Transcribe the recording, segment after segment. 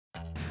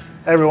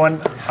Hey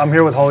everyone, I'm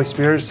here with Holly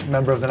Speers,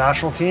 member of the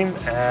national team,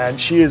 and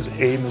she is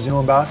a Mizuno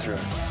ambassador.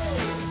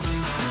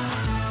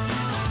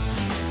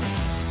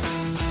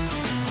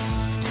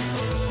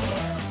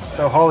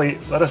 So Holly,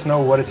 let us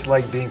know what it's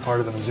like being part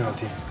of the Mizuno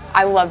team.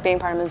 I love being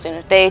part of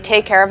Mizuno. They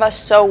take care of us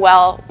so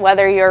well,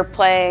 whether you're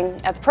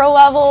playing at the pro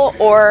level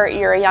or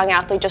you're a young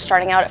athlete just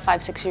starting out at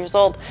 5-6 years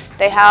old.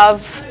 They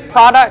have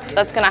product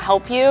that's going to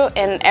help you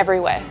in every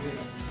way.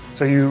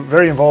 So you're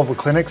very involved with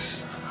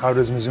clinics. How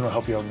does Mizuno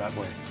help you out in that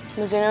way?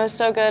 Mizuno is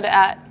so good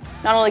at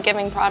not only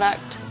giving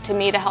product to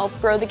me to help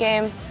grow the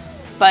game,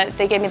 but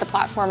they gave me the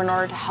platform in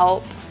order to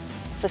help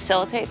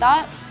facilitate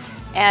that.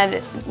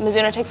 And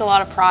Mizuno takes a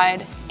lot of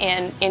pride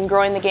in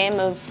growing the game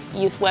of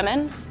youth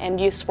women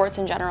and youth sports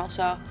in general,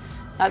 so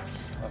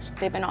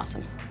they've been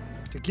awesome.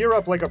 To gear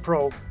up like a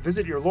pro,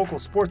 visit your local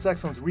Sports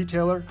Excellence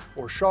retailer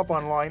or shop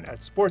online at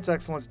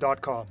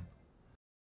sportsexcellence.com.